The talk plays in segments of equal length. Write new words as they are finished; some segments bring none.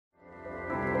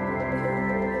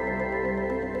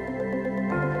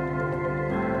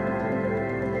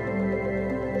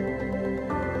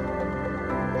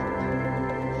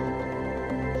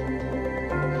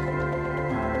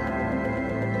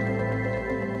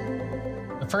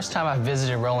First time I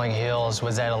visited Rolling Hills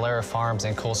was at Alara Farms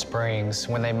in Cool Springs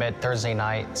when they met Thursday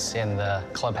nights in the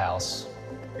clubhouse.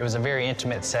 It was a very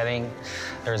intimate setting.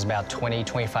 There was about 20,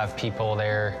 25 people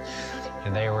there.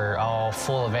 And they were all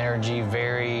full of energy,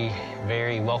 very,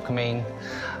 very welcoming.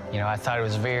 You know, I thought it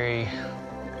was a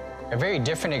very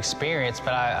different experience,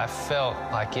 but I felt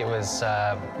like it was,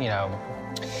 you know,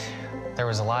 there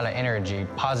was a lot of energy,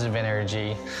 positive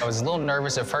energy. I was a little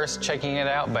nervous at first checking it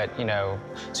out, but, you know,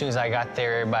 as soon as I got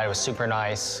there, everybody was super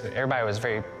nice. Everybody was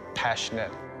very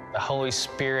passionate. The Holy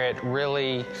Spirit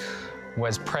really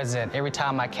was present every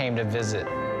time I came to visit.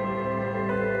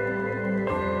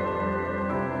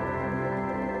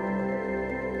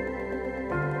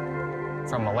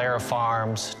 From Alara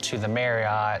Farms to the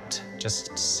Marriott,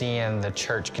 just seeing the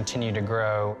church continue to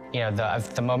grow. You know,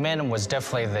 the momentum was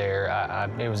definitely there.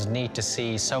 It was neat to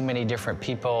see so many different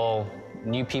people,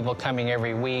 new people coming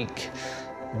every week.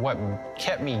 What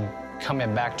kept me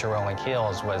coming back to Rolling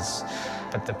Hills was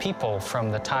that the people,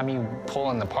 from the time you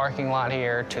pull in the parking lot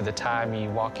here to the time you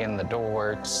walk in the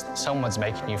door, someone's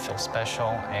making you feel special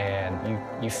and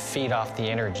you feed off the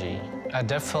energy. I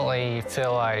definitely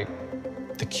feel like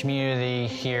the community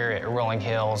here at Rolling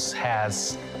Hills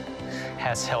has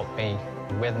helped me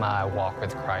with my walk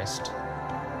with Christ.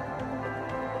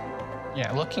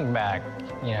 Yeah, looking back,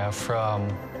 you know, from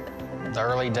the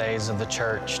early days of the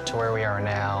church to where we are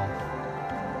now,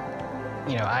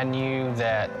 you know, I knew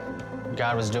that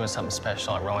God was doing something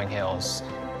special at Rolling Hills.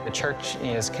 The church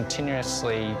is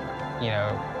continuously, you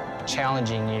know,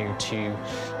 challenging you to,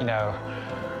 you know,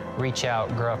 reach out,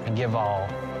 grow up, and give all.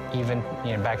 Even,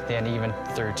 you know, back then, even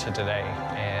through to today.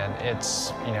 And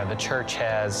it's, you know, the church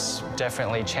has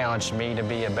definitely challenged me to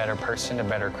be a better person, a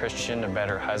better Christian, a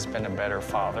better husband, a better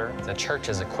father. The church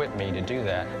has equipped me to do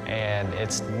that. And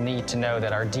it's neat to know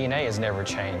that our DNA has never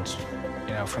changed,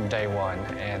 you know, from day one.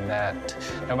 And that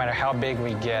no matter how big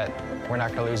we get, we're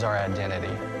not gonna lose our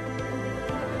identity.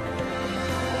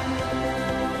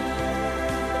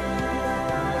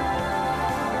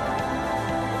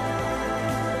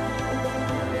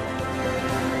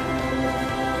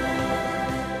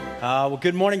 Well,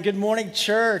 good morning,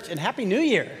 church, and Happy New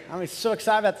Year. I'm so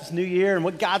excited about this new year and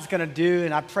what God's going to do,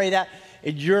 and I pray that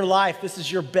in your life, this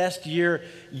is your best year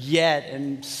yet,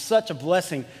 and such a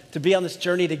blessing to be on this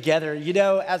journey together. You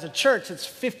know, as a church, it's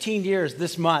 15 years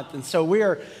this month, and so we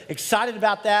are excited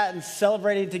about that and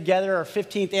celebrating together our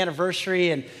 15th anniversary,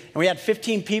 and we had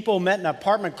 15 people met in an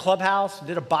apartment clubhouse,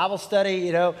 did a Bible study,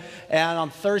 you know, and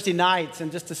on Thursday nights,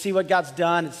 and just to see what God's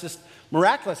done, it's just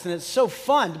miraculous, and it's so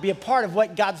fun to be a part of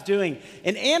what God's doing.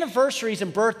 And anniversaries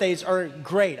and birthdays are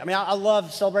great. I mean, I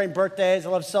love celebrating birthdays. I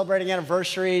love celebrating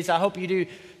anniversaries. I hope you do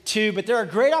too. But they're a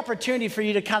great opportunity for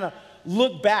you to kind of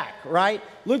look back, right?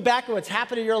 Look back at what's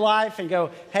happened in your life and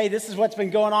go, hey, this is what's been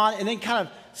going on. And then kind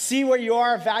of see where you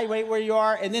are, evaluate where you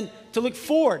are, and then to look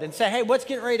forward and say, hey, what's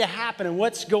getting ready to happen and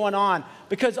what's going on?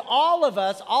 Because all of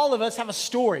us have a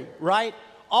story, right?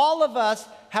 All of us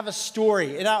have a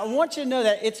story. And I want you to know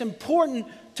that it's important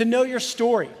to know your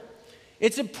story.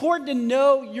 It's important to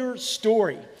know your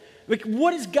story. Like,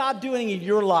 what is God doing in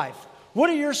your life? What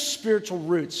are your spiritual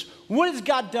roots? What has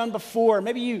God done before?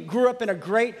 Maybe you grew up in a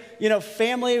great, you know,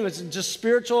 family. It was just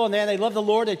spiritual, and then they loved the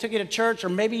Lord. They took you to church, or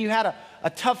maybe you had a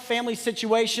tough family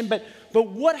situation. But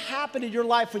what happened in your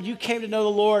life when you came to know the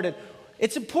Lord? And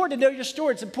it's important to know your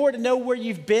story. It's important to know where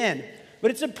you've been.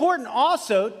 But it's important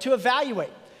also to evaluate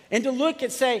and to look and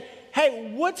say,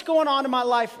 hey, what's going on in my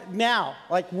life now?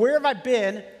 Like, where have I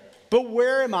been, but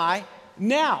where am I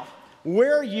now?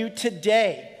 Where are you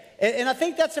today? And I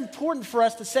think that's important for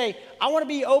us to say, I want to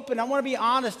be open, I want to be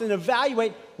honest and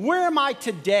evaluate, where am I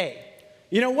today?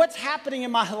 You know, what's happening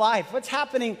in my life? What's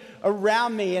happening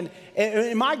around me? And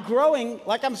am I growing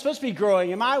like I'm supposed to be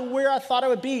growing? Am I where I thought I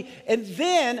would be? And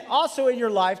then also in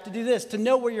your life to do this, to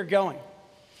know where you're going.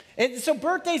 And so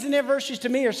birthdays and anniversaries to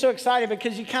me are so exciting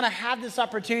because you kind of have this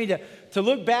opportunity to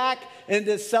look back and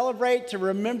to celebrate, to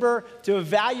remember, to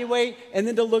evaluate, and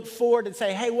then to look forward and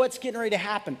say, hey, what's getting ready to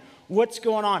happen? What's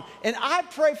going on? And I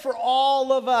pray for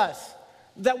all of us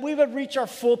that we would reach our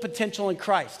full potential in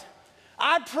Christ.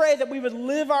 I pray that we would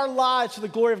live our lives for the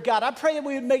glory of God. I pray that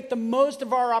we would make the most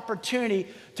of our opportunity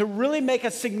to really make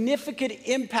a significant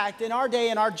impact in our day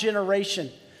and our generation.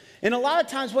 And a lot of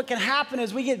times what can happen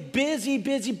is we get busy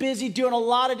doing a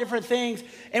lot of different things,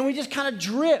 and we just kind of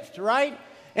drift, right?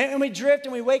 And we drift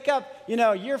and we wake up, you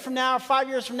know, a year from now, 5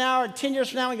 years from now, or 10 years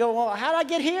from now, and we go, well, how did I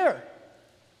get here?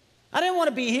 I didn't want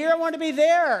to be here. I wanted to be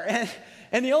there.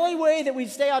 And the only way that we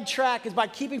stay on track is by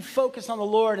keeping focus on the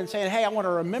Lord and saying, hey, I want to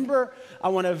remember, I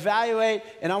want to evaluate,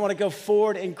 and I want to go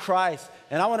forward in Christ.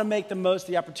 And I want to make the most of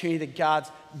the opportunity that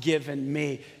God's given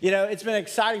me. You know, it's been an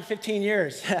exciting 15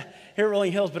 years here at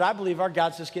Rolling Hills, but I believe our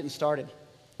God's just getting started.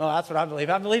 Well, that's what I believe.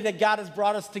 I believe that God has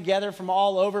brought us together from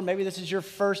all over. Maybe this is your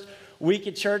first week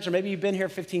at church, or maybe you've been here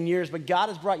 15 years, but God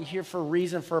has brought you here for a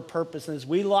reason, for a purpose. And as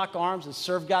we lock arms and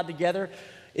serve God together,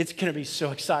 it's going to be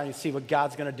so exciting to see what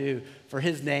God's going to do for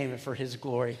his name and for his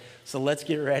glory. So let's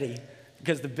get ready,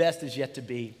 because the best is yet to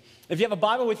be. If you have a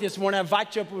Bible with you this morning, I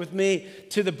invite you up with me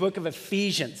to the book of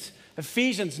Ephesians.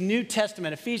 Ephesians, New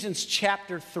Testament, Ephesians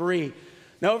chapter 3.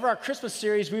 Now, over our Christmas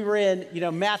series, we were in,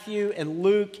 Matthew and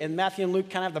Luke kind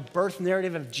of have the birth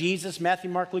narrative of Jesus. Matthew,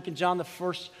 Mark, Luke, and John, the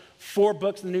first 4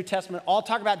 books in the New Testament, all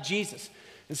talk about Jesus.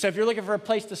 And so if you're looking for a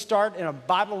place to start in a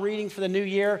Bible reading for the new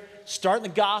year, start in the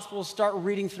Gospels, start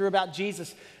reading through about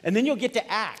Jesus. And then you'll get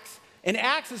to Acts. And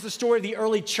Acts is the story of the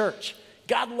early church.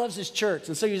 God loves his church.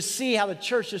 And so you see how the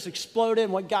church just exploded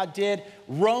and what God did.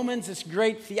 Romans, this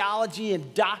great theology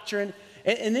and doctrine.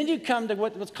 And then you come to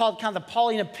what's called kind of the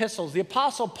Pauline epistles. The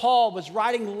Apostle Paul was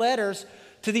writing letters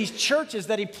to these churches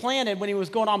that he planted when he was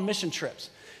going on mission trips.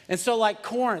 And so like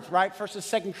Corinth, right,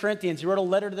 1st and 2nd Corinthians, he wrote a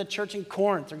letter to the church in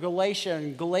Corinth, or Galatia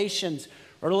and Galatians,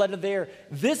 wrote a letter there.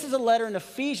 This is a letter in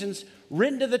Ephesians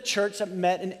written to the church that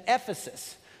met in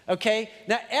Ephesus, okay?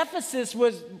 Now, Ephesus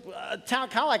was a town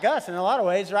kind of like us in a lot of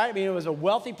ways, right? I mean, it was a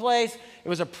wealthy place. It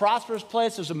was a prosperous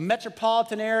place. It was a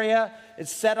metropolitan area.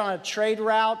 It's set on a trade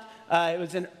route. It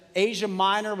was in Asia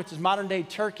Minor, which is modern-day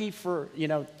Turkey for,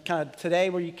 kind of today,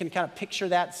 where you can kind of picture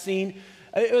that scene.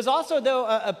 It was also, though,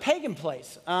 a pagan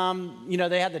place.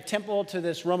 They had the temple to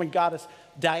this Roman goddess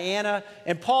Diana,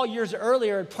 and Paul, years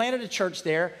earlier, had planted a church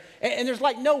there, and there's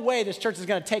like no way this church is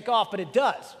going to take off, but it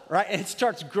does, right? And it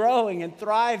starts growing and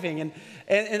thriving,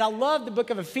 and I love the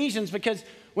book of Ephesians, because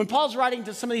when Paul's writing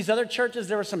to some of these other churches,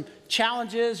 there were some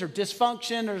challenges or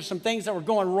dysfunction or some things that were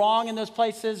going wrong in those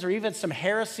places, or even some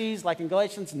heresies, like in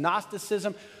Galatians,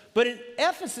 Gnosticism. But in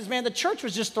Ephesus, man, the church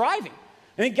was just thriving.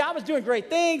 I mean, God was doing great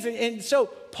things. And so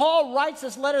Paul writes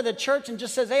this letter to the church and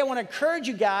just says, hey, I want to encourage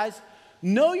you guys,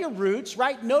 know your roots,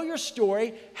 right? Know your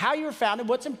story, how you were founded,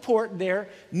 what's important there.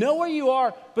 Know where you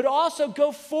are, but also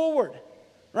go forward,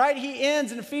 right? He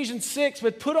ends in Ephesians 6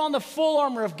 with put on the full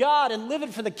armor of God and live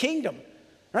it for the kingdom,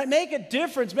 right? Make a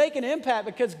difference, make an impact,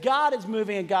 because God is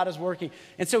moving and God is working.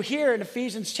 And so here in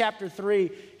Ephesians chapter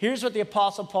 3, here's what the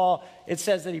Apostle Paul, he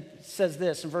says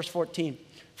this in verse 14.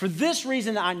 For this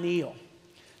reason I kneel.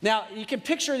 Now, you can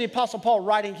picture the Apostle Paul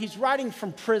writing. He's writing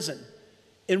from prison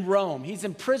in Rome. He's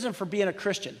in prison for being a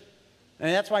Christian.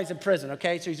 And that's why he's in prison,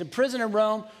 okay? So he's in prison in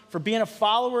Rome for being a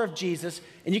follower of Jesus.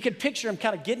 And you can picture him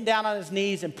kind of getting down on his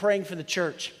knees and praying for the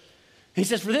church. He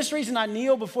says, for this reason I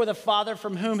kneel before the Father,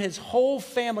 from whom his whole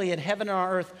family in heaven and on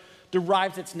earth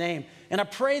derives its name. And I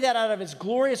pray that out of his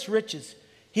glorious riches,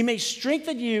 he may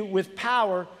strengthen you with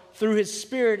power through his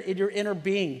Spirit in your inner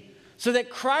being, so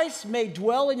that Christ may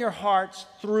dwell in your hearts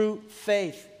through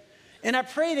faith. And I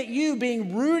pray that you,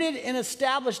 being rooted and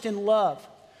established in love,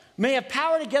 may have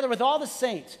power together with all the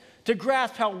saints to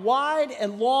grasp how wide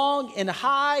and long and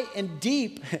high and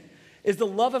deep is the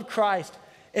love of Christ,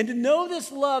 and to know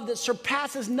this love that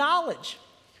surpasses knowledge,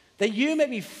 that you may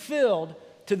be filled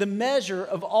to the measure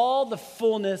of all the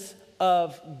fullness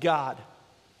of God.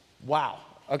 Wow.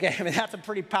 Okay, I mean, that's a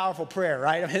pretty powerful prayer,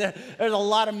 right? I mean, there's a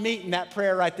lot of meat in that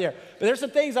prayer right there. But there's some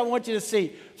things I want you to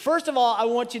see. First of all, I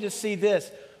want you to see this,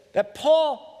 that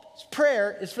Paul's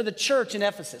prayer is for the church in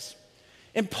Ephesus.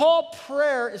 And Paul's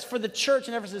prayer is for the church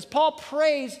in Ephesus. Paul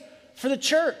prays for the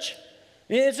church.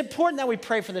 It's important that we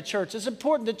pray for the church. It's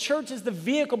important. The church is the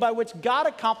vehicle by which God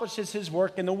accomplishes his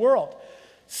work in the world.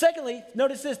 Secondly,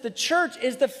 notice this, the church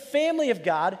is the family of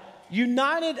God,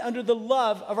 united under the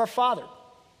love of our Father.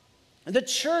 The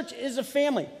church is a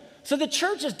family. So the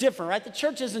church is different, right? The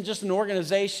church isn't just an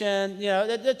organization.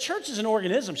 The church is an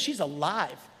organism. She's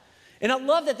alive. And I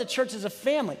love that the church is a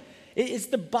family. It's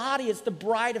the body. It's the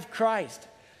bride of Christ.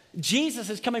 Jesus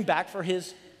is coming back for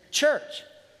his church.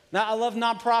 Now, I love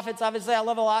nonprofits. Obviously, I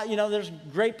love a lot. There's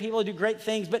great people who do great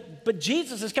things. But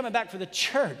Jesus is coming back for the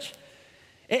church.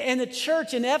 And the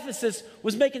church in Ephesus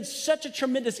was making such a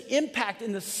tremendous impact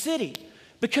in the city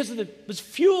because it was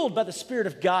fueled by the Spirit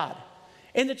of God.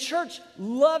 And the church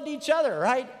loved each other,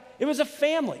 right? It was a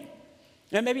family.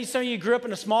 And maybe some of you grew up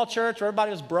in a small church where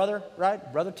everybody was brother,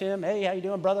 right? Brother Tim, hey, how you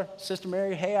doing, brother? Sister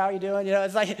Mary, hey, how you doing?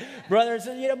 It's like brothers.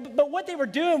 But what they were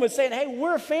doing was saying, hey,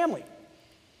 we're a family.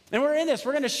 And we're in this.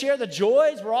 We're going to share the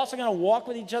joys. We're also going to walk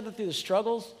with each other through the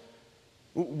struggles.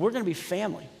 We're going to be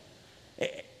family.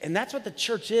 And that's what the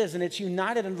church is, and it's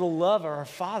united under the love of our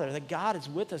Father, that God is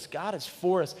with us, God is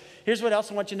for us. Here's what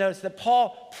else I want you to notice, that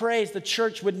Paul prays the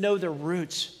church would know their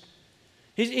roots.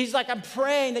 He's like, I'm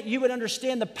praying that you would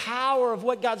understand the power of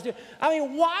what God's doing. I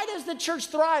mean, why does the church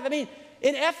thrive? I mean,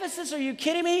 in Ephesus, are you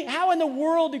kidding me? How in the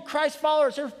world do Christ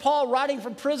followers, here's Paul writing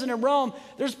from prison in Rome,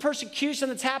 there's persecution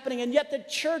that's happening, and yet the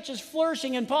church is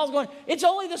flourishing, and Paul's going, it's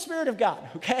only the Spirit of God,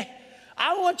 okay?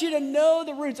 I want you to know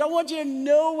the roots. I want you to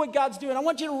know what God's doing. I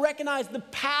want you to recognize the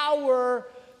power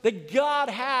that God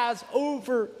has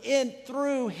over and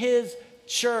through his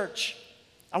church.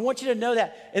 I want you to know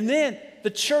that. And then the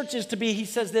church is to be, he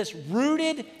says this,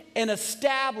 rooted and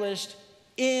established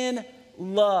in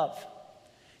love.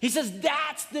 He says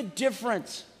that's the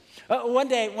difference. One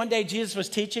day Jesus was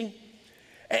teaching,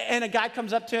 and a guy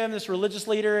comes up to him, this religious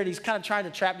leader, and he's kind of trying to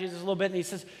trap Jesus a little bit, and he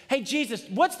says, hey, Jesus,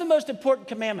 what's the most important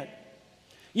commandment?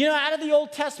 You know, out of the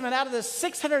Old Testament, out of the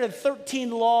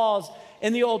 613 laws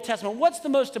in the Old Testament, what's the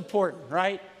most important,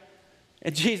 right?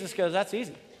 And Jesus goes, that's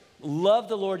easy. Love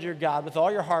the Lord your God with all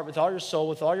your heart, with all your soul,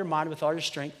 with all your mind, with all your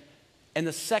strength. And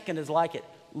the second is like it.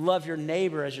 Love your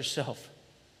neighbor as yourself.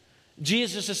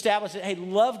 Jesus established it, hey,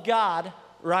 love God,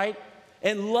 right?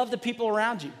 And love the people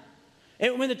around you.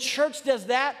 And when the church does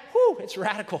that, whew, it's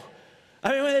radical.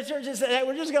 I mean, when the church says, hey,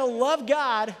 we're just going to love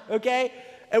God, okay?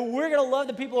 And we're going to love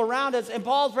the people around us. And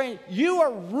Paul's praying, you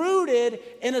are rooted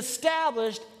and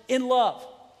established in love.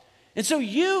 And so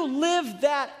you live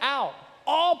that out.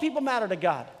 All people matter to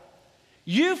God.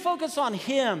 You focus on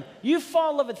him. You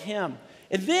fall in love with him.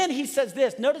 And then he says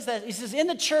this. Notice that. He says, in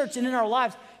the church and in our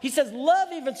lives, he says, love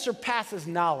even surpasses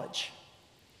knowledge.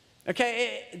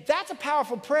 Okay? That's a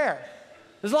powerful prayer.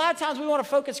 There's a lot of times we want to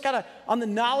focus kind of on the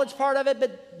knowledge part of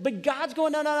it, but God's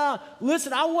going, no.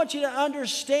 Listen, I want you to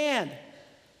understand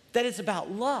that it's about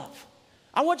love.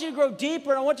 I want you to grow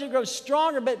deeper, and I want you to grow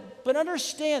stronger, but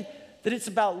understand that it's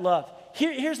about love.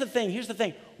 Here's the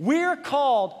thing. We're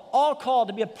all called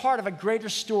to be a part of a greater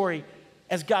story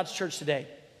as God's church today.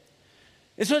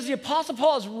 And so as the Apostle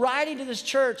Paul is writing to this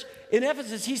church in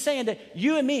Ephesus, he's saying to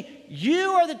you and me,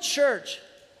 you are the church.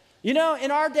 You know,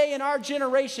 in our day, in our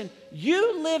generation,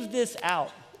 you live this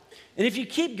out. And if you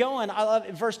keep going, I love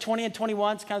verse 20 and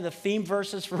 21, it's kind of the theme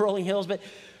verses for Rolling Hills, but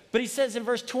he says in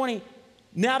verse 20,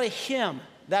 now to him,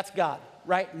 that's God,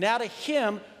 right? Now to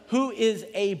him who is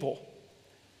able.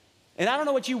 And I don't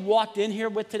know what you walked in here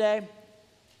with today.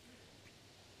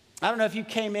 I don't know if you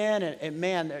came in and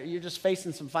man, you're just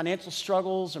facing some financial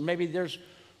struggles, or maybe there's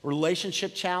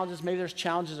relationship challenges, maybe there's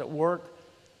challenges at work,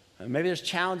 maybe there's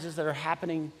challenges that are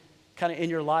happening kind of in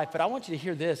your life. But I want you to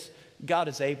hear this, God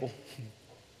is able.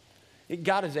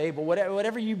 God is able.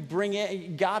 Whatever you bring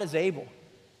in, God is able.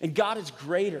 And God is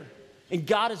greater. And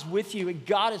God is with you. And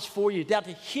God is for you. Down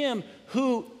to him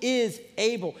who is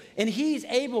able. And he's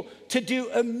able to do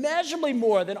immeasurably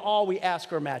more than all we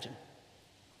ask or imagine.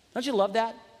 Don't you love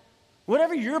that?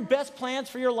 Whatever your best plans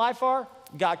for your life are,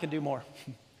 God can do more.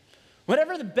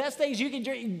 Whatever the best things you can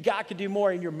do, God can do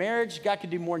more in your marriage. God can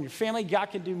do more in your family. God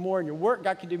can do more in your work.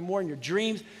 God can do more in your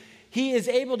dreams. He is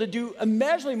able to do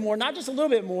immeasurably more, not just a little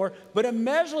bit more, but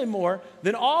immeasurably more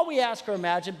than all we ask or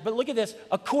imagine. But look at this,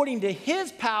 according to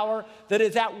his power that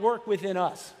is at work within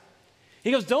us.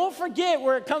 He goes, don't forget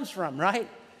where it comes from, right?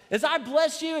 As I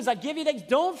bless you, as I give you things,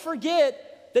 don't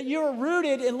forget that you're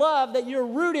rooted in love, that you're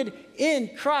rooted in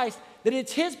Christ, that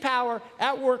it's his power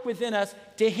at work within us.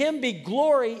 To him be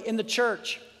glory in the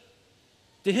church.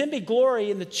 To him be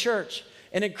glory in the church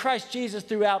and in Christ Jesus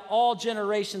throughout all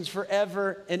generations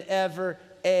forever and ever.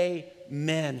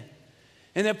 Amen.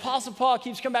 And the Apostle Paul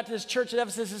keeps coming back to this church at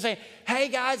Ephesus and saying, hey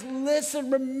guys,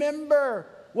 listen, remember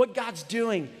what God's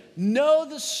doing. Know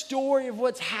the story of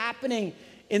what's happening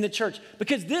in the church.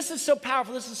 Because this is so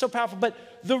powerful, but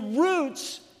the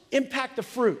roots impact the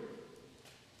fruit.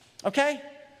 Okay?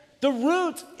 The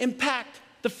roots impact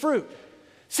the fruit.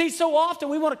 See, so often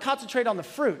we want to concentrate on the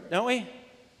fruit, don't we?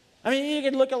 I mean, you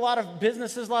can look at a lot of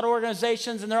businesses, a lot of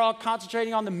organizations, and they're all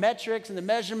concentrating on the metrics and the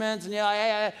measurements,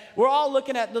 and we're all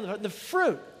looking at the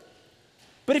fruit.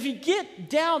 But if you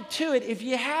get down to it, if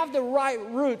you have the right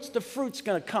roots, the fruit's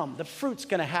going to come. The fruit's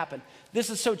going to happen. This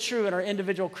is so true in our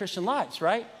individual Christian lives,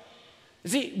 right?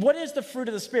 See, what is the fruit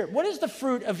of the Spirit? What is the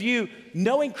fruit of you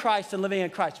knowing Christ and living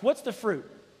in Christ? What's the fruit?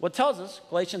 Well, it tells us,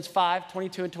 Galatians 5,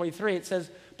 22 and 23, it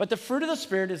says, but the fruit of the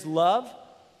Spirit is love,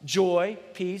 joy,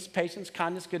 peace, patience,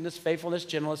 kindness, goodness, faithfulness,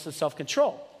 gentleness, and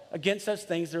self-control. Against such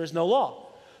things there is no law.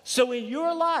 So in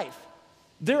your life,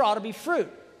 there ought to be fruit.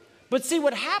 But see,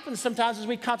 what happens sometimes is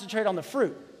we concentrate on the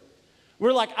fruit.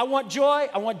 We're like, I want joy.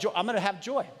 I'm going to have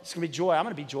joy. It's going to be joy. I'm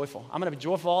going to be joyful. I'm going to be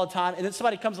joyful all the time. And then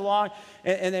somebody comes along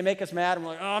and they make us mad. And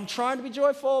we're like, oh, I'm trying to be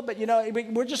joyful. But,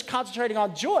 we're just concentrating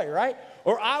on joy, right?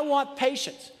 Or I want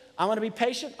patience. I'm going to be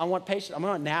patient. I want patience. I'm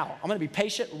going to now. I'm going to be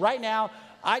patient right now.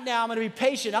 I'm going to be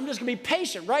patient. I'm just going to be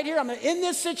patient right here. I'm in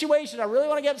this situation. I really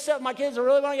want to get upset with my kids. I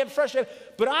really want to get frustrated.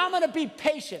 But I'm going to be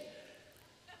patient.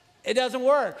 It doesn't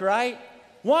work, right?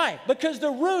 Why? Because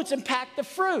the roots impact the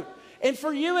fruit. And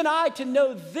for you and I to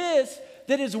know this,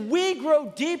 that as we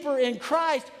grow deeper in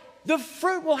Christ, the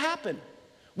fruit will happen.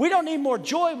 We don't need more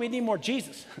joy, we need more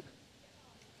Jesus.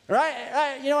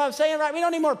 Right? You know what I'm saying, right? We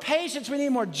don't need more patience, we need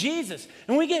more Jesus.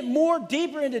 And when we get more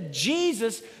deeper into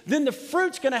Jesus, then the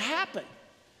fruit's gonna happen.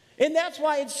 And that's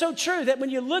why it's so true that when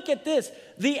you look at this,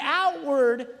 the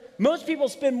outward, most people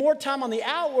spend more time on the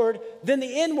outward than the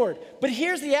inward. But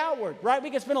here's the outward, right? We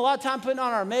can spend a lot of time putting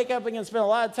on our makeup. We can spend a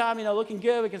lot of time, looking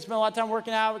good. We can spend a lot of time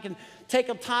working out. We can take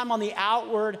a time on the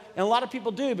outward. And a lot of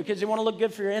people do because they want to look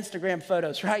good for your Instagram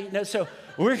photos, right? So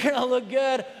we're going to look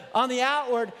good on the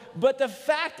outward. But the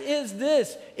fact is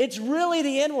this, it's really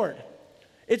the inward.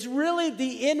 It's really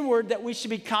the inward that we should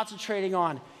be concentrating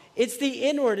on. It's the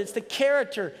inward. It's the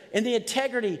character and the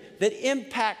integrity that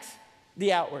impacts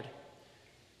the outward.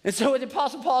 And so the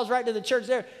Apostle Paul is writing to the church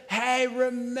there, hey,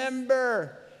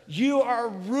 remember, you are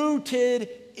rooted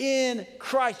in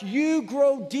Christ. You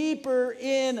grow deeper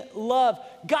in love.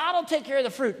 God will take care of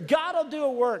the fruit. God will do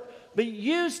a work, but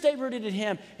you stay rooted in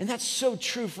him. And that's so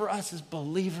true for us as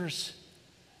believers.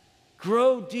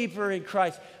 Grow deeper in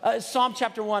Christ. Psalm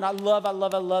chapter 1, I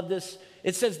love this.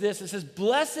 It says this, it says,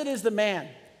 blessed is the man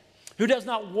who does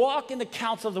not walk in the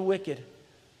counsel of the wicked,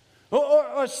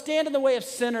 or stand in the way of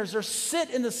sinners, or sit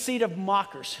in the seat of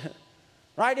mockers,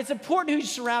 right? It's important who you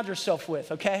surround yourself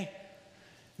with, okay?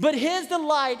 But his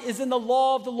delight is in the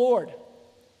law of the Lord.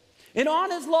 And on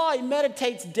his law he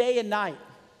meditates day and night.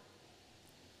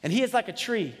 And he is like a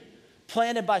tree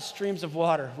planted by streams of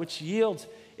water, which yields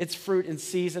its fruit in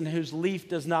season, whose leaf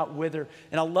does not wither.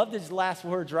 And I love these last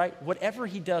words, right? Whatever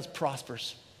he does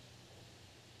prospers.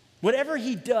 Whatever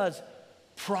he does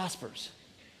prospers.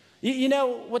 You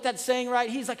know what that's saying, right?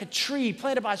 He's like a tree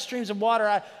planted by streams of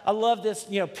water. I love this,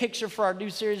 picture for our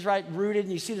new series, right? Rooted,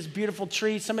 and you see this beautiful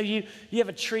tree. Some of you have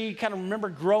a tree, you kind of remember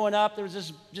growing up, there was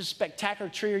this just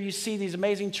spectacular tree, or you see these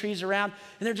amazing trees around,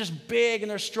 and they're just big and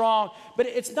they're strong. But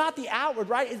it's not the outward,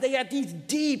 right? They got these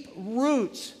deep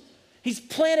roots. He's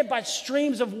planted by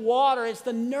streams of water. It's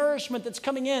the nourishment that's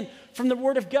coming in from the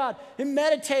Word of God. And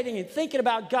meditating and thinking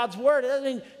about God's Word. It doesn't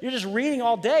mean you're just reading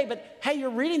all day, but hey, you're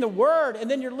reading the Word, and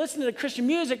then you're listening to Christian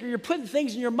music, or you're putting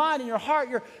things in your mind and your heart.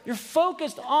 You're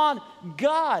focused on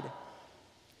God.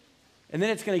 And then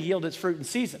it's going to yield its fruit in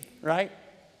season, right?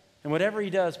 And whatever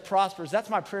he does prospers. That's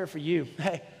my prayer for you.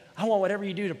 Hey, I want whatever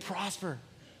you do to prosper.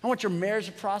 I want your marriage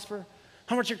to prosper.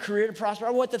 I want your career to prosper.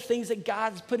 I want the things that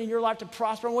God's put in your life to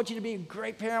prosper. I want you to be a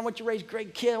great parent. I want you to raise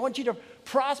great kids. I want you to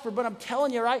prosper. But I'm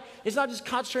telling you, right, it's not just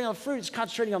concentrating on the fruit, it's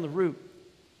concentrating on the root.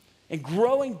 And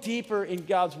growing deeper in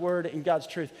God's word and God's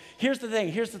truth. Here's the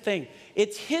thing.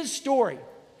 It's his story,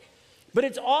 but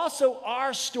it's also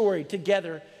our story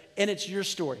together, and it's your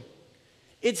story.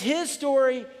 It's his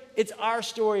story, it's our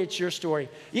story, it's your story.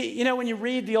 You know, when you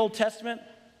read the Old Testament,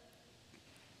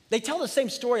 they tell the same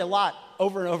story a lot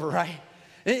over and over, right?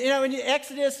 You know, in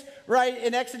Exodus, right,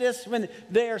 in Exodus, when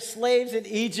they are slaves in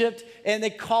Egypt and they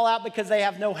call out because they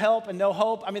have no help and no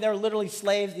hope. I mean, they're literally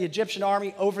slaves, the Egyptian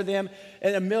army over them,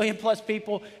 and 1 million plus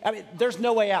people. I mean, there's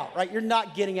no way out, right? You're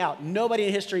not getting out. Nobody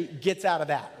in history gets out of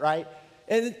that, right?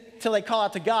 Until they call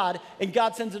out to God, and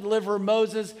God sends a deliverer,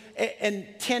 Moses, and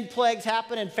 10 plagues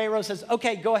happen, and Pharaoh says,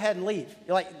 okay, go ahead and leave.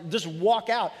 You're like, just walk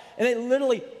out. And they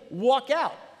literally walk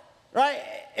out. Right?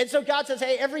 And so God says,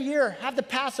 hey, every year, have the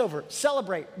Passover,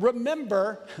 celebrate,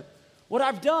 remember what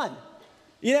I've done.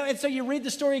 You know, and so you read the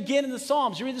story again in the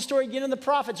Psalms, you read the story again in the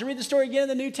prophets, you read the story again in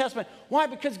the New Testament. Why?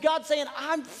 Because God's saying,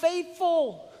 I'm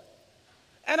faithful.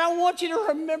 And I want you to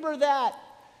remember that.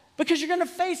 Because you're going to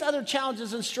face other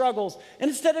challenges and struggles. And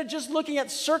instead of just looking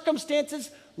at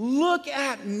circumstances, look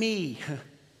at me.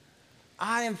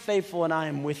 I am faithful and I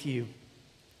am with you.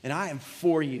 And I am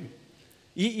for you.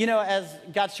 You know, as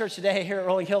God's church today here at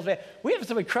Rolling Hills, we have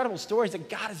some incredible stories that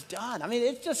God has done. I mean,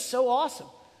 it's just so awesome.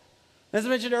 As I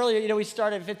mentioned earlier, you know, we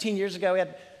started 15 years ago. We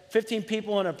had 15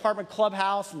 people in an apartment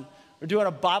clubhouse, and we're doing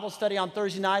a Bible study on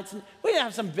Thursday nights. And we didn't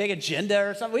have some big agenda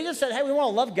or something. We just said, hey, we want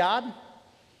to love God.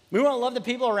 We want to love the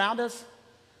people around us.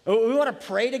 We want to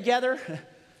pray together.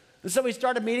 And so we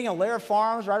started meeting at Lara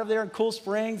Farms right over there in Cool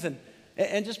Springs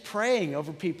and just praying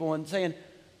over people and saying,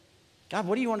 God,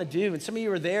 what do you want to do? And some of you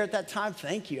were there at that time.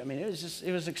 Thank you. I mean,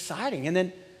 it was exciting. And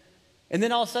then And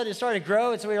then all of a sudden it started to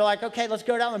grow, and so we were like, okay, let's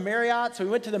go down to the Marriott. So we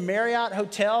went to the Marriott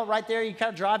Hotel right there. You kind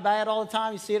of drive by it all the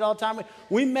time. You see it all the time.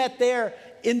 We met there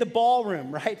in the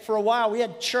ballroom, right? For a while, we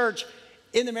had church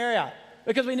in the Marriott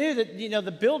because we knew that,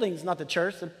 the building's not the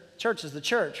church. The church is the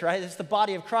church, right? It's the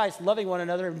body of Christ, loving one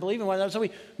another and believing one another. So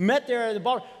we met there at the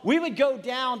ballroom. We would go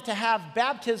down to have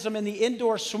baptism in the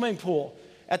indoor swimming pool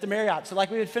at the Marriott. So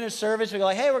like we would finish service, we'd go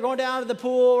like, hey, we're going down to the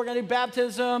pool, we're gonna do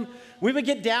baptism. We would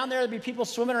get down there, there'd be people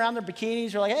swimming around their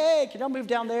bikinis. We're like, hey, can y'all move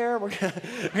down there? We're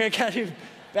gonna kind of do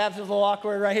baptism, a little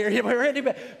awkward right here. We're gonna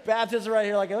do baptism right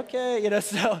here, like, okay,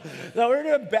 so we're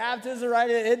doing baptism right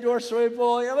in an indoor swimming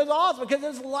pool. It was awesome because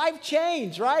it's life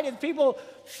change, right? And people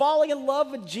falling in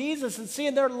love with Jesus and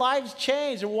seeing their lives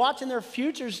change and watching their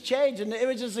futures change. And it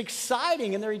was just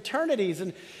exciting in their eternities.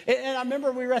 And I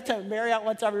remember we were at the Marriott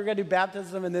one time, we were going to do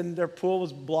baptism, and then their pool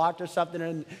was blocked or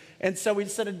something. And so we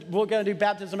said, we're going to do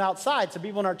baptism outside. So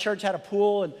people in our church had a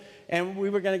pool, and we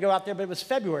were going to go out there, but it was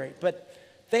February. But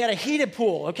they had a heated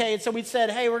pool, okay? And so we said,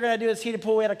 hey, we're going to do this heated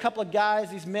pool. We had a couple of guys,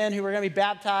 these men who were going to be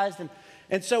baptized.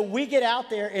 And so we get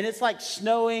out there, and it's like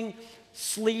snowing,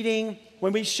 sleeting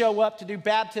when we show up to do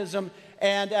baptism.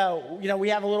 And, we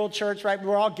have a little church, right?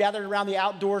 We're all gathered around the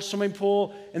outdoor swimming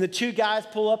pool. And the two guys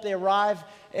pull up, they arrive.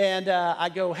 And I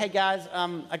go, hey, guys,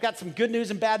 I got some good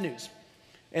news and bad news.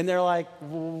 And they're like,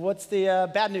 what's the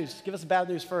bad news? Give us the bad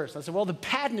news first. I said, well, the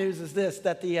bad news is this,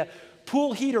 that the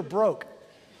pool heater broke.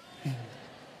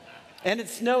 And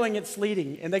it's snowing, it's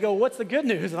sleeting. And they go, what's the good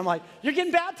news? And I'm like, you're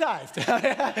getting baptized.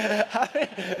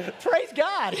 Praise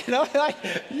God,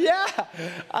 yeah.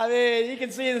 You can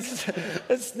see it's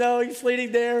snowing,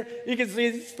 sleeting there. You can see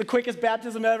it's the quickest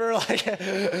baptism ever.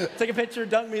 Take a picture,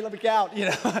 dunk me, let me out,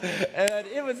 And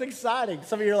it was exciting.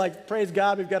 Some of you are like, praise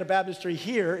God, we've got a baptistry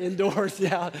here indoors,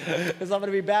 because I'm going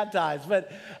to be baptized.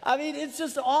 But, it's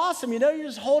just awesome, You're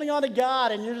just holding on to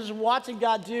God, and you're just watching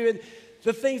God do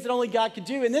the things that only God could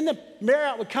do. And then the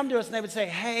Marriott would come to us and they would say,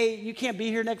 hey, you can't be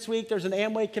here next week. There's an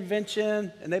Amway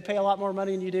convention, and they pay a lot more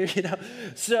money than you do,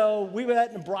 So we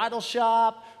met in a bridal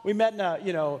shop. We met in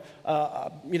a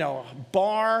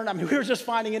barn. We were just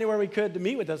finding anywhere we could to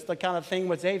meet with us. The kind of thing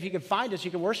was, hey, if you can find us,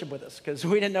 you can worship with us, because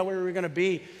we didn't know where we were going to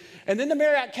be. And then the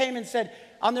Marriott came and said,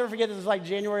 I'll never forget, this was like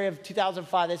January of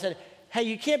 2005. They said, hey,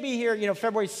 you can't be here,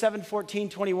 February 7, 14,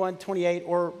 21, 28,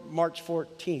 or March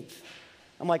 14th.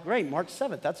 I'm like, great, March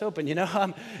 7th, that's open,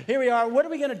 Here we are, what are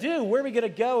we going to do? Where are we going to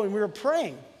go? And we were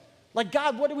praying. Like,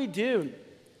 God, what do we do?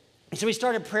 So we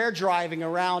started prayer driving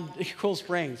around Cool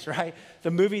Springs, right? The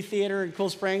movie theater in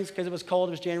Cool Springs, because it was cold,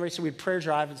 it was January, so we'd prayer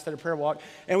drive instead of prayer walk.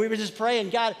 And we were just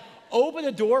praying, God, open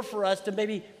the door for us to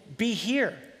maybe be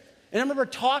here. And I remember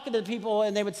talking to people,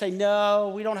 and they would say,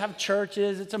 no, we don't have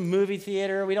churches. It's a movie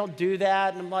theater. We don't do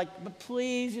that. And I'm like, but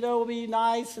please, it'll be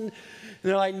nice. And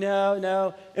they're like,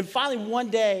 no. And finally, one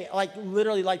day,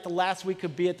 literally the last week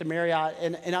could be at the Marriott,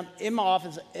 and I'm in my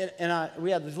office, and we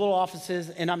had these little offices,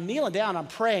 and I'm kneeling down, I'm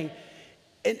praying.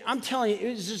 And I'm telling you,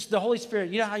 it was just the Holy Spirit.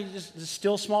 You know how you just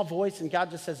still small voice, and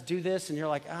God just says, do this, and you're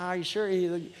like, are you sure?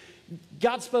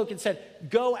 God spoke and said,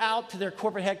 go out to their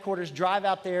corporate headquarters, drive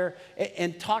out there,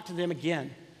 and talk to them again.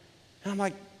 And I'm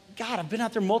like, God, I've been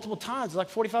out there multiple times. It's like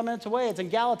 45 minutes away. It's in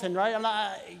Gallatin,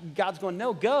 right? God's going,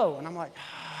 no, go. And I'm like,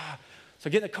 So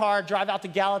I get in the car, drive out to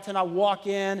Gallatin. I walk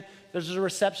in. There's a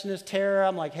receptionist, Tara.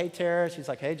 I'm like, hey, Tara. She's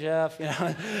like, hey, Jeff.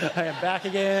 I am back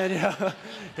again.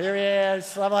 Here he is.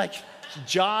 So I'm like,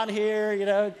 John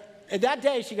here. And that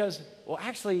day she goes, well,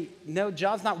 actually, no,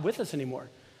 John's not with us anymore.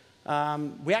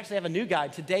 We actually have a new guy.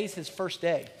 Today's his first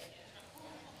day.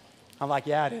 I'm like,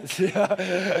 yeah, it is.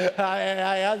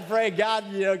 I was praying, God,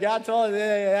 God told me,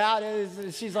 yeah, it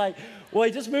is. She's like, well,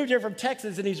 he just moved here from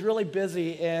Texas, and he's really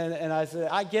busy. And I said,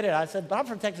 I get it. I said, but I'm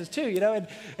from Texas too,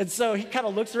 And so he kind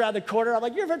of looks around the corner. I'm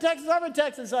like, you're from Texas? I'm from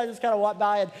Texas. So I just kind of walked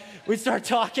by, and we start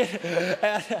talking.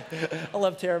 I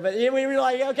love Tara, but we were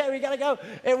like, okay, we got to go.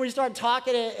 And we start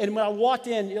talking, and when I walked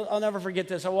in, I'll never forget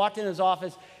this. I walked in his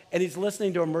office, and he's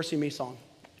listening to a Mercy Me song.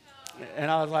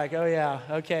 And I was like, oh, yeah,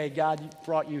 okay, God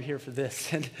brought you here for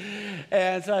this.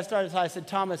 And so I said,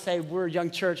 Thomas, hey, we're a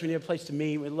young church. We need a place to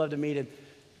meet. We'd love to meet in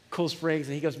Cool Springs.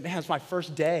 And he goes, man, it's my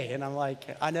first day. And I'm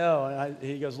like, I know. And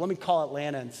he goes, let me call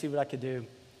Atlanta and see what I could do.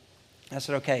 I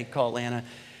said, okay, call Atlanta.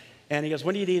 And he goes,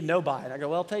 when do you need to know by? And I go,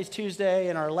 well, today's Tuesday,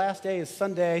 and our last day is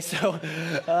Sunday. So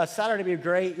Saturday would be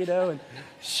great, And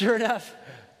sure enough,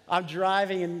 I'm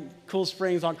driving in Cool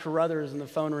Springs on Carruthers, and the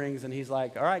phone rings, and he's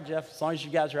like, all right, Jeff, as long as you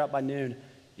guys are out by noon,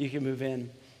 you can move in.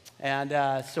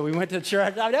 And so we went to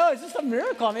church. I know, it's just a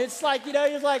miracle. It's like,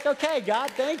 he's like, okay,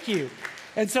 God, thank you.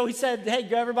 And so he said, hey,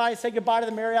 go everybody, say goodbye to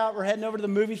the Marriott. We're heading over to the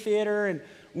movie theater, and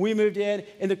we moved in.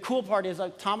 And the cool part is,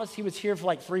 like, Thomas, he was here for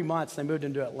like 3 months. They moved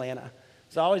him to Atlanta.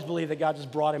 So I always believe that God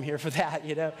just brought him here for that,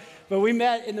 you know. But we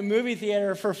met in the movie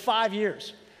theater for 5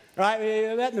 years. Right,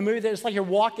 we met in the movie theater. It's like you're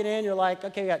walking in, you're like,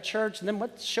 okay, we got church, and then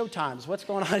what's show times? What's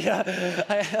going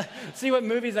on? See what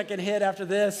movies I can hit after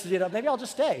this. You know, maybe I'll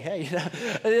just stay. Hey, you know,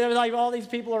 and there were like all these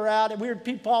people around, and we were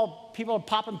people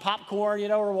popping popcorn. You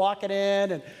know, we're walking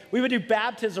in, and we would do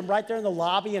baptism right there in the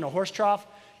lobby in a horse trough.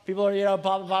 People are, you know,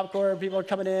 popping popcorn. People are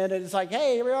coming in, and it's like,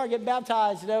 hey, here we are getting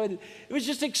baptized. You know, and it was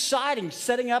just exciting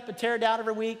setting up and tearing down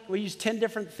every week. We used 10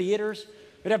 different theaters.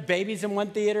 We'd have babies in one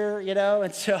theater, you know,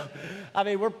 and so, I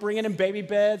mean, we're bringing in baby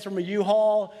beds from a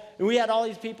U-Haul, and we had all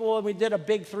these people, and we did a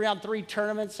big 3-on-3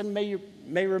 tournament. Some may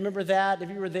remember that.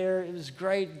 If you were there, it was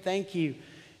great. Thank you.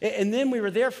 And then we were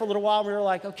there for a little while, and we were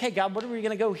like, okay, God, what are we going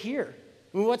to go here?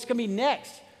 I mean, what's going to be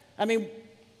next? I mean,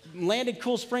 landing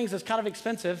Cool Springs is kind of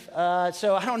expensive,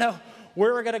 so I don't know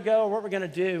where we're going to go or what we're going to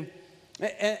do.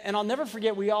 And I'll never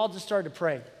forget, we all just started to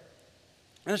pray.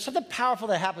 And there's something powerful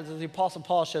that happens, as the Apostle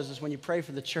Paul shows us, when you pray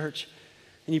for the church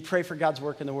and you pray for God's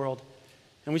work in the world.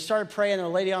 And we started praying, and a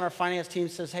lady on our finance team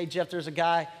says, hey, Jeff, there's a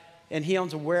guy, and he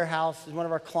owns a warehouse. He's one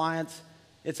of our clients.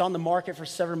 It's on the market for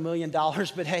 $7 million,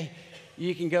 but hey,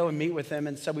 you can go and meet with him.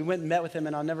 And so we went and met with him,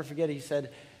 and I'll never forget, he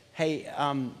said, hey,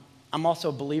 I'm also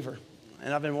a believer,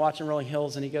 and I've been watching Rolling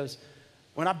Hills. And he goes,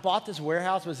 when I bought this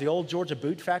warehouse, it was the old Georgia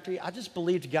boot factory, I just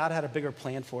believed God had a bigger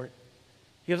plan for it.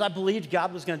 He goes, I believed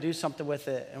God was going to do something with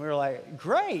it. And we were like,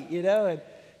 great, you know. And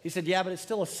he said, yeah, but it's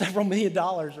still several $million.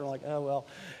 We're like, oh, well.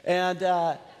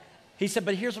 And he said,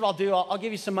 but here's what I'll do. I'll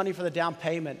give you some money for the down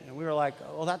payment. And we were like,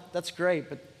 well, that's great,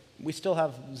 but we still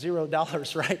have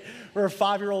 $0, right? We're a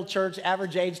 5-year-old church,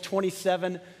 average age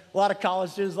 27, a lot of college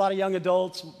students, a lot of young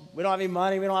adults. We don't have any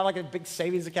money. We don't have like a big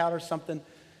savings account or something. And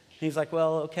he's like,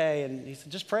 well, okay. And he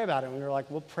said, just pray about it. And we were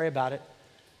like, we'll pray about it.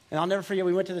 And I'll never forget,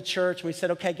 we went to the church and we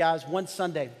said, okay, guys, one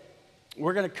Sunday,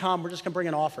 we're going to come. We're just going to bring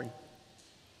an offering.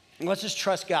 And let's just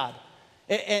trust God.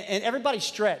 And everybody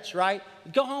stretch, right?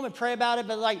 Go home and pray about it,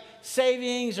 but like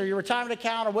savings or your retirement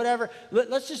account or whatever,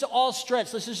 let's just all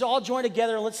stretch. Let's just all join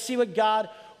together and let's see what God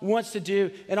wants to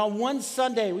do. And on one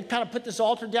Sunday, we kind of put this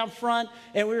altar down front,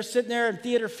 and we were sitting there in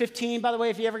Theater 15. By the way,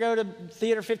 if you ever go to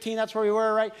Theater 15, that's where we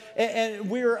were, right? And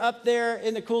we were up there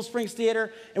in the Cool Springs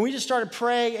Theater, and we just started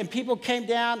praying, and people came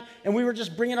down, and we were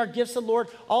just bringing our gifts to the Lord.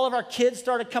 All of our kids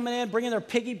started coming in, bringing their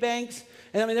piggy banks,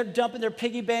 and I mean, they're dumping their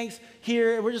piggy banks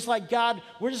here, and we're just like, God,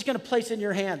 we're just going to place it in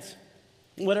your hands,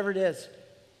 whatever it is.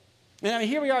 And I mean,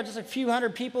 here we are, just a few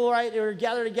hundred people, right? They were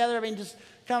gathered together. I mean, just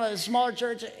kind of a smaller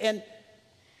church, and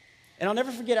I'll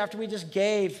never forget, after we just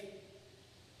gave,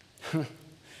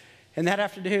 and that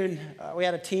afternoon, we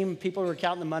had a team, people who were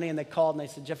counting the money, and they called, and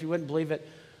they said, Jeff, you wouldn't believe it,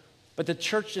 but the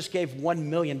church just gave $1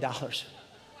 million.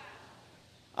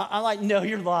 I'm like, no,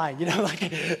 you're lying. You know,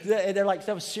 like, they're like,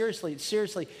 no, seriously,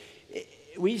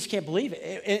 we just can't believe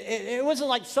it. It wasn't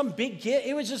like some big gift.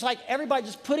 It was just like everybody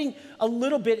just putting a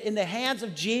little bit in the hands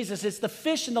of Jesus. It's the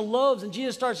fish and the loaves, and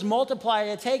Jesus starts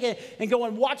multiplying and taking it and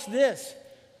going, watch this.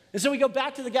 And so we go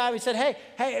back to the guy. We said,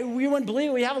 hey, we wouldn't believe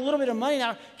it. We have a little bit of money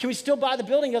now. Can we still buy the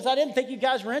building? He goes, I didn't think you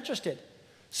guys were interested.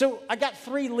 So I got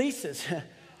 3 leases.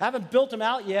 I haven't built them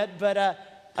out yet, but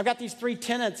I've got these 3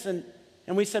 tenants. And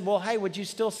we said, well, hey, would you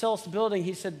still sell us the building?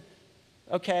 He said,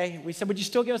 okay. We said, would you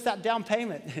still give us that down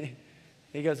payment?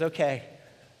 He goes, okay.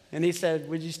 And he said,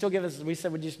 would you still give us, we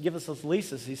said, would you give us those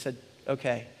leases? He said,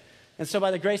 okay. And so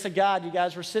by the grace of God, you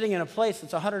guys, we're sitting in a place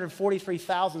that's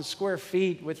 143,000 square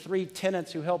feet with 3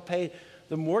 tenants who help pay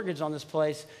the mortgage on this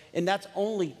place. And that's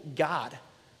only God.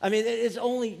 I mean, it's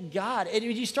only God. And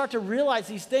when you start to realize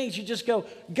these things, you just go,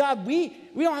 God, we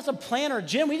don't have some plan or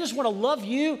agenda. We just want to love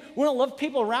you. We want to love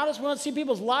people around us. We want to see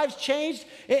people's lives changed.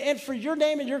 And for your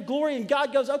name and your glory. And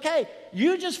God goes, okay,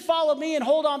 you just follow me and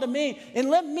hold on to me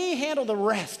and let me handle the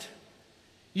rest.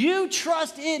 You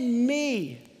trust in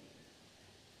me.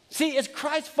 See, as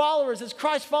Christ followers,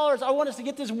 I want us to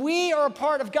get this. We are a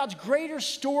part of God's greater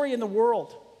story in the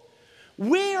world.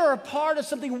 We are a part of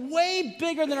something way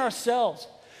bigger than ourselves.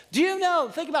 Do you know,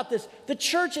 think about this, the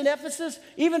church in Ephesus,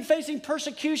 even facing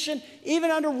persecution, even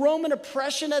under Roman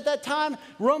oppression at that time,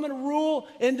 Roman rule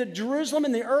in Jerusalem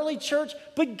in the early church,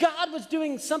 but God was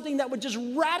doing something that would just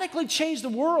radically change the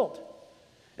world.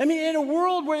 I mean, in a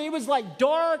world where it was like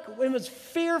dark, it was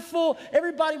fearful,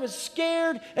 everybody was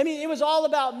scared. I mean, it was all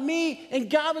about me, and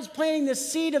God was planting the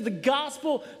seed of the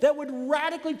gospel that would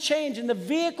radically change. And the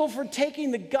vehicle for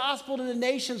taking the gospel to the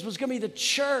nations was going to be the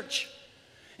church.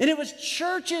 And it was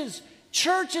churches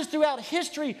throughout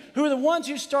history who were the ones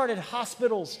who started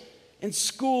hospitals and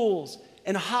schools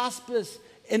and hospice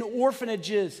in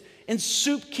orphanages, in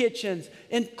soup kitchens,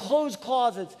 in clothes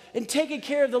closets, and taking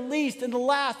care of the least and the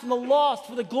last and the lost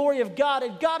for the glory of God.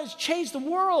 And God has changed the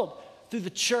world through the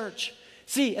church.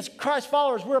 See, as Christ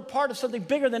followers, we're a part of something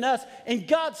bigger than us, and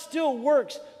God still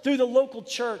works through the local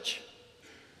church.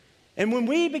 And when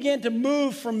we begin to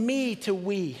move from me to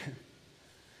we,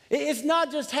 it's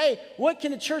not just, hey, what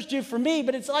can the church do for me?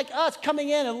 But it's like us coming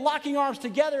in and locking arms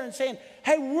together and saying,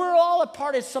 hey, we're all a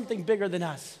part of something bigger than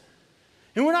us.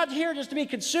 And we're not here just to be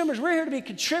consumers. We're here to be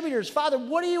contributors. Father,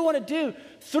 what do you want to do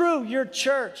through your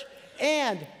church?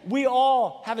 And we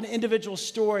all have an individual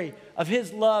story of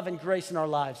his love and grace in our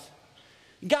lives.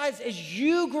 Guys, as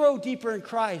you grow deeper in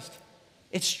Christ,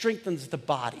 it strengthens the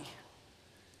body.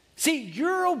 See,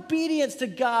 your obedience to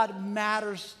God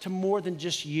matters to more than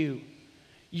just you.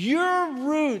 Your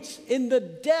roots in the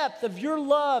depth of your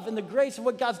love and the grace of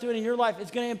what God's doing in your life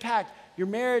is going to impact your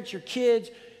marriage, your kids,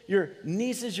 your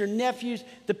nieces, your nephews,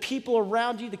 the people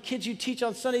around you, the kids you teach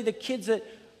on Sunday, the kids that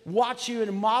watch you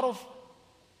and model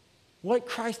what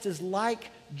Christ is like.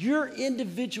 Your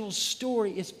individual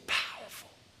story is powerful.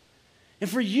 And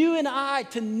for you and I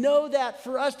to know that,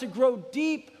 for us to grow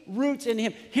deep roots in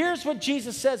him, here's what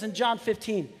Jesus says in John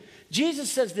 15.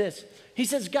 Jesus says this. He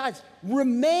says, guys,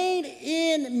 remain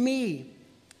in me,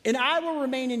 and I will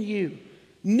remain in you.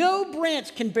 No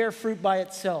branch can bear fruit by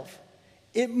itself.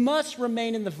 It must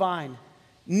remain in the vine.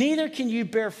 Neither can you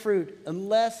bear fruit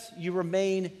unless you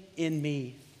remain in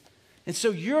me. And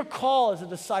so your call as a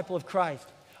disciple of Christ,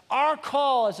 our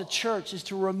call as a church is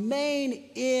to remain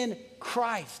in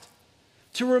Christ,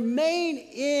 to remain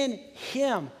in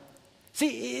him.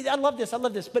 See, I love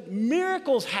this, but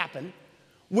miracles happen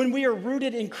when we are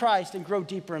rooted in Christ and grow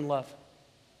deeper in love.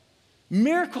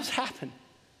 Miracles happen.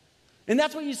 And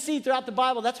that's what you see throughout the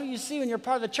Bible. That's what you see when you're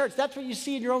part of the church. That's what you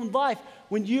see in your own life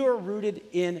when you are rooted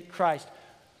in Christ.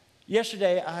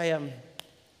 Yesterday, I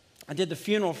did the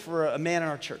funeral for a man in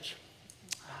our church,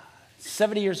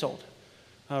 70 years old,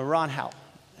 Ron Howe.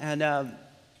 And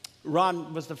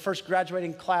Ron was the first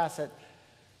graduating class at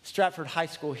Stratford High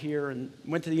School here and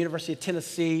went to the University of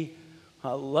Tennessee.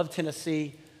 Loved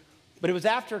Tennessee. But it was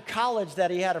after college that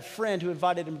he had a friend who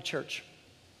invited him to church.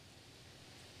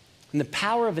 And the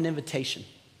power of an invitation.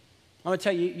 I'm going to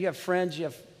tell you, you have friends, you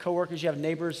have coworkers, you have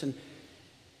neighbors. And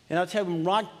I'll tell you, when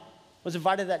Ron was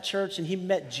invited to that church and he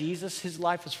met Jesus, his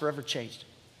life was forever changed.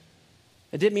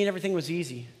 It didn't mean everything was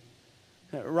easy.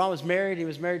 Ron was married. He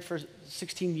was married for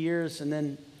 16 years. And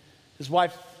then his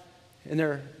wife, in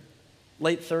their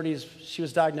late 30s, she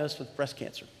was diagnosed with breast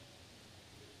cancer.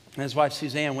 And his wife,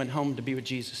 Suzanne, went home to be with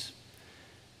Jesus.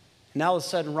 And now all of a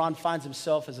sudden, Ron finds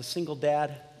himself as a single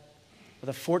dad with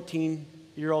a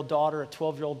 14-year-old daughter, a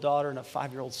 12-year-old daughter, and a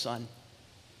 5-year-old son.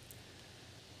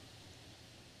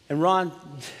 And Ron,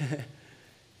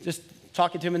 just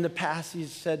talking to him in the past, he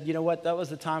said, you know what, that was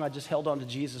the time I just held on to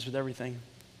Jesus with everything.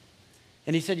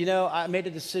 And he said, you know, I made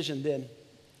a decision then.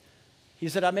 He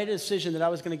said, I made a decision that I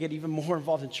was going to get even more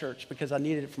involved in church because I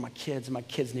needed it for my kids, and my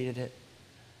kids needed it.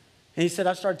 And he said,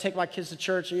 I started taking my kids to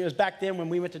church. And it was back then when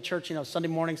we went to church, you know, Sunday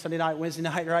morning, Sunday night, Wednesday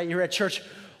night, right? You were at church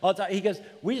all the time. He goes,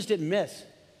 we just didn't miss.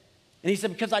 And he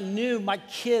said, because I knew my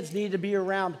kids needed to be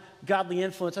around godly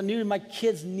influence. I knew my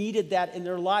kids needed that in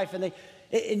their life.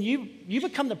 And you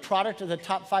become the product of the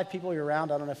top 5 people you're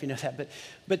around. I don't know if you know that,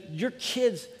 but your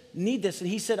kids need this. And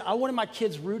he said, I wanted my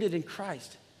kids rooted in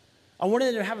Christ. I wanted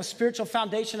them to have a spiritual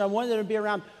foundation. I wanted them to be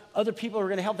around other people who were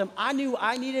going to help them. I knew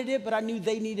I needed it, but I knew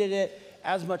they needed it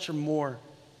as much or more.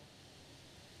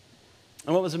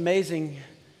 And what was amazing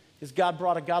is God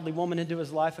brought a godly woman into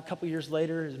his life a couple years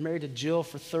later. He was married to Jill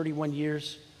for 31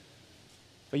 years.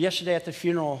 But yesterday at the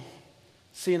funeral,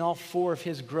 seeing all 4 of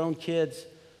his grown kids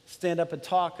stand up and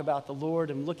talk about the Lord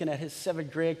and looking at his 7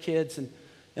 grandkids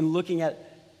and looking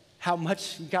at how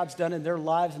much God's done in their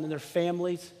lives and in their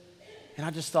families. And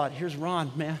I just thought, here's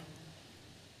Ron, man.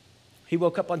 He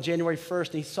woke up on January 1st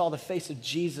and he saw the face of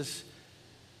Jesus.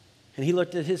 And he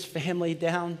looked at his family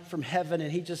down from heaven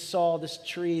and he just saw this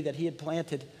tree that he had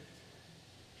planted.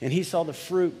 And he saw the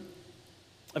fruit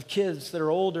of kids that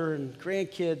are older and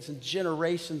grandkids and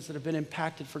generations that have been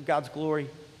impacted for God's glory.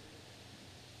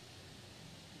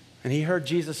 And he heard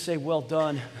Jesus say, well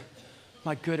done,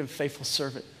 my good and faithful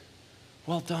servant.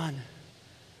 Well done.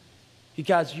 You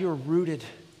guys, you're rooted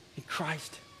in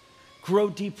Christ. Grow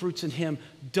deep roots in him.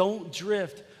 Don't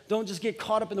drift. Don't just get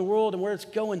caught up in the world and where it's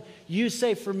going. You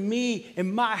say, for me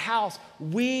and my house,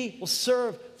 we will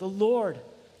serve the Lord.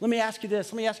 Let me ask you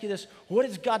this. What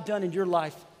has God done in your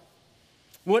life?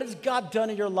 What has God done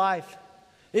in your life?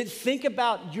 Think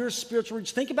about your spiritual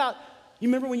roots. Think about You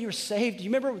remember when you were saved? You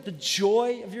remember the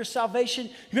joy of your salvation?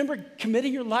 You remember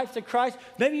committing your life to Christ?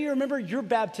 Maybe you remember your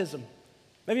baptism.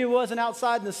 Maybe it wasn't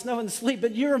outside in the snow and the sleet,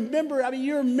 but you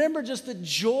remember just the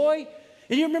joy.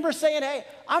 And you remember saying, hey,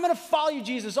 I'm going to follow you,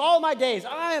 Jesus, all my days.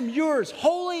 I am yours,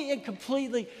 wholly and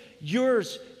completely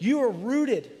yours. You are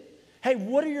rooted. Hey,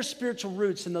 what are your spiritual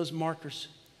roots in those markers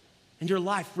in your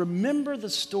life? Remember the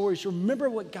stories. Remember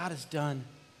what God has done.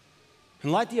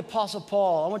 And like the Apostle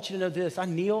Paul, I want you to know this. I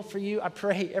kneel for you. I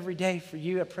pray every day for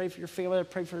you. I pray for your family. I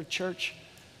pray for the church.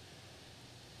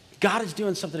 God is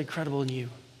doing something incredible in you.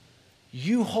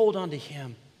 You hold on to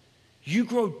him. You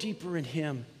grow deeper in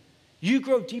him. You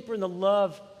grow deeper in the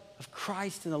love of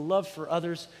Christ and the love for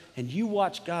others, and you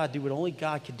watch God do what only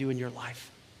God can do in your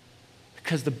life,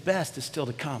 because the best is still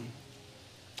to come.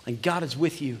 And God is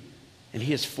with you, and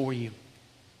he is for you.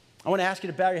 I want to ask you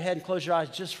to bow your head and close your eyes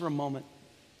just for a moment.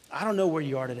 I don't know where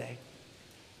you are today.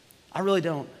 I really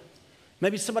don't.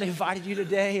 Maybe somebody invited you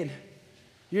today and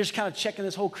you're just kind of checking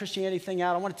this whole Christianity thing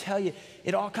out. I want to tell you,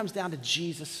 it all comes down to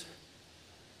Jesus.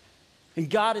 And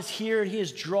God is here and he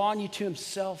is drawing you to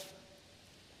himself.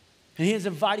 And he is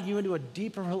inviting you into a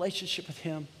deeper relationship with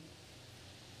him.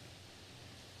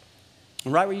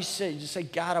 And right where you sit, you just say,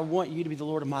 God, I want you to be the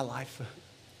Lord of my life.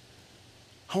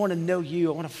 I want to know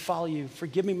you. I want to follow you.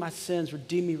 Forgive me my sins.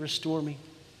 Redeem me. Restore me.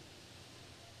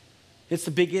 It's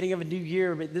the beginning of a new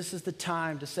year, but this is the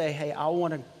time to say, hey, I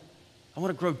want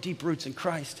to grow deep roots in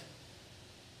Christ.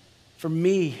 For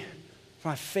me, for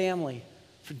my family,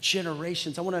 for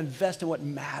generations. I want to invest in what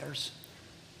matters.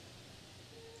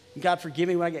 God, forgive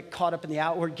me when I get caught up in the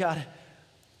outward. God,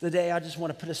 today I just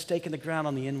want to put a stake in the ground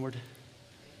on the inward.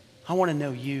 I want to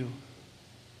know you.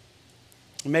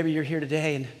 And maybe you're here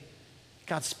today and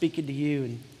God's speaking to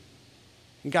you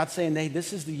and God's saying, hey,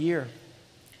 this is the year.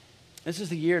 This is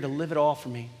the year to live it all for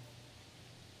me.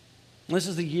 This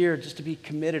is the year just to be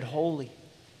committed wholly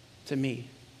to me.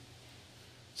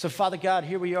 So, Father God,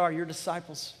 here we are, your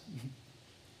disciples.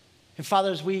 And Father,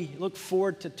 as we look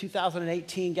forward to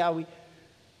 2018, God,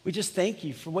 we just thank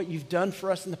you for what you've done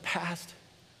for us in the past.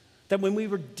 That when we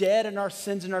were dead in our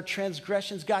sins and our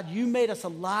transgressions, God, you made us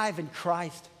alive in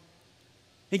Christ.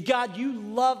 And God, you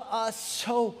love us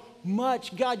so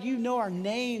much. God, you know our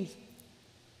names.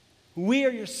 We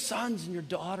are your sons and your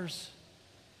daughters.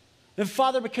 And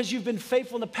Father, because you've been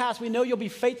faithful in the past, we know you'll be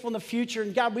faithful in the future.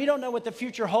 And God, we don't know what the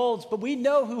future holds, but we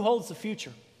know who holds the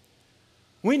future.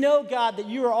 We know, God, that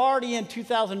you are already in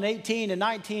 2018 and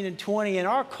 19 and 20, and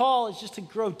our call is just to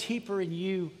grow deeper in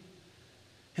you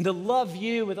and to love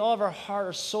you with all of our heart,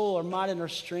 our soul, our mind, and our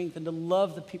strength, and to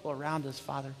love the people around us,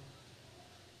 Father.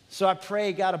 So I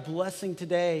pray, God, a blessing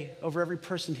today over every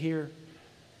person here.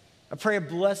 I pray a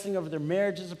blessing over their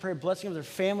marriages. I pray a blessing over their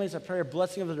families. I pray a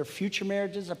blessing over their future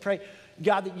marriages. I pray,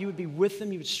 God, that you would be with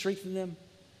them, you would strengthen them.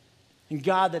 And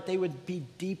God, that they would be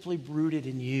deeply rooted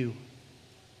in you.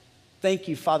 Thank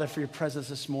you, Father, for your presence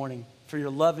this morning, for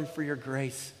your love and for your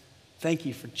grace. Thank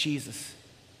you for Jesus.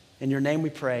 In your name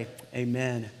we pray,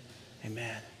 amen,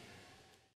 amen.